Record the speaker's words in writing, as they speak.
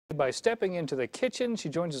By stepping into the kitchen, she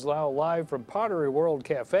joins us now live from Pottery World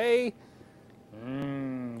Cafe.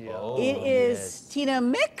 It is Tina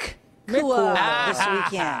Mikua this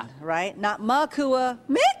weekend, right? Not Makua,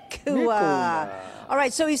 Mikua. All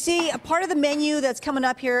right, so you see a part of the menu that's coming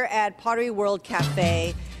up here at Pottery World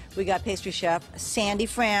Cafe. We got pastry chef Sandy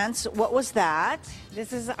France. What was that?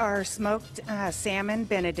 This is our smoked salmon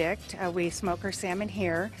Benedict. We smoke our salmon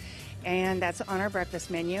here, and that's on our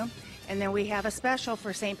breakfast menu. And then we have a special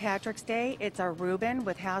for St. Patrick's Day. It's our Reuben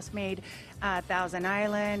with house-made Thousand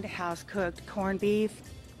Island, house-cooked corned beef,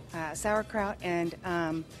 sauerkraut, and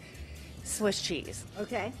Swiss cheese.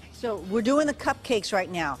 Okay, so we're doing the cupcakes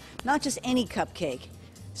right now. Not just any cupcake,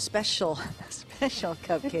 special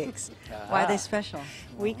cupcakes. Why are they special?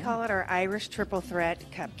 We call it our Irish triple threat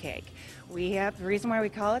cupcake. We have, the reason why we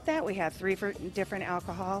call it that, we have 3 different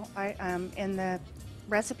alcohol in the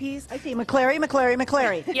recipes. I see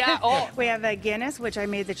McClary. Yeah. Oh. We have a Guinness, which I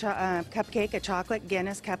made the cupcake, a chocolate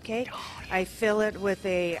Guinness cupcake. I fill it with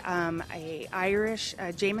a Irish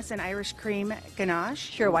Jameson Irish cream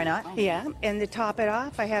ganache. Sure, why not? Yeah. And to top it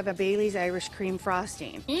off, I have a Bailey's Irish cream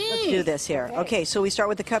frosting. Let's do this here. Okay, so we start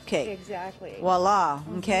with the cupcake. Exactly. Voila.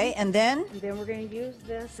 Okay, and then? And then we're going to use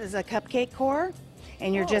this as a cupcake core.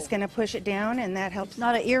 And you're just going to push it down, and that helps. It's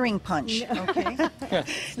not an earring punch. Okay.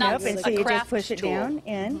 Nope. And so you just push it down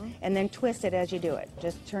in, and then twist it as you do it.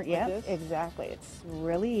 Just turn. Yep. Exactly. It's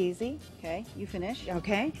really easy. Okay. You finish.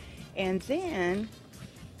 Okay. And then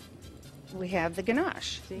we have the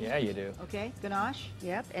ganache. See? Yeah, you do. Okay. Ganache.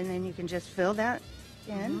 Yep. And then you can just fill that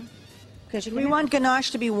in. Because we want ganache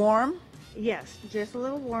to be warm. Yes, just a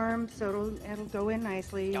little warm, so it'll go in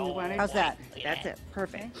nicely. Oh, how's that? That's it.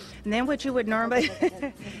 Perfect. And then what you would normally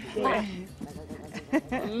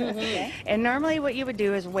and normally what you would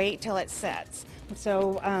do is wait till it sets.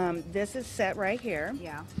 So this is set right here.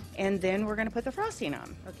 Yeah. And then we're going to put the frosting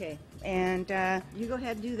on. Okay. And you go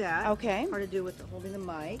ahead and do that. Okay. Hard to do with holding the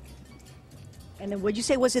mic. And then what'd you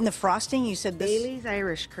say was in the frosting? You said this. Bailey's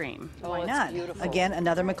Irish cream. Why not? Beautiful. Again,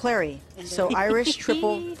 another McClary. So Irish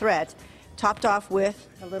triple threat. Topped off with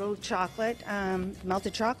a little chocolate,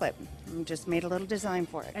 melted chocolate. Just made a little design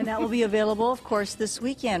for it. And that will be available, of course, this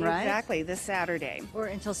weekend, right? Exactly, this Saturday. Or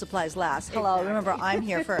until supplies last. Hello, remember, I'm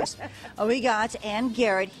here first. We got Ann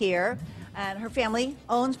Garrett here, and her family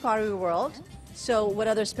owns Pottery World. So what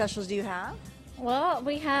other specials do you have? Well,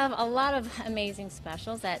 we have a lot of amazing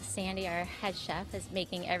specials that Sandy, our head chef, is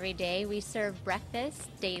making every day. We serve breakfast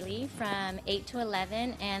daily from 8 to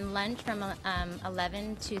 11 and lunch from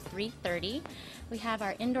 11 to 3:30. We have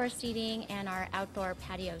our indoor seating and our outdoor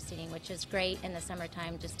patio seating, which is great in the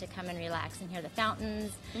summertime just to come and relax and hear the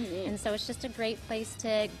fountains. And so it's just a great place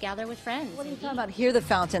to gather with friends. What are you talking about? Hear the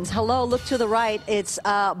fountains. Hello, look to the right. It's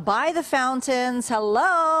by the fountains. Hello.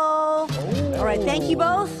 Oh. All right, thank you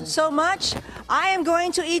both so much. I am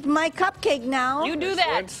going to eat my cupcake now. You do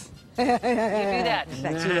that. You do that.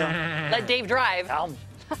 Back to you. Let Dave drive.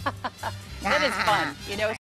 That is fun. You know.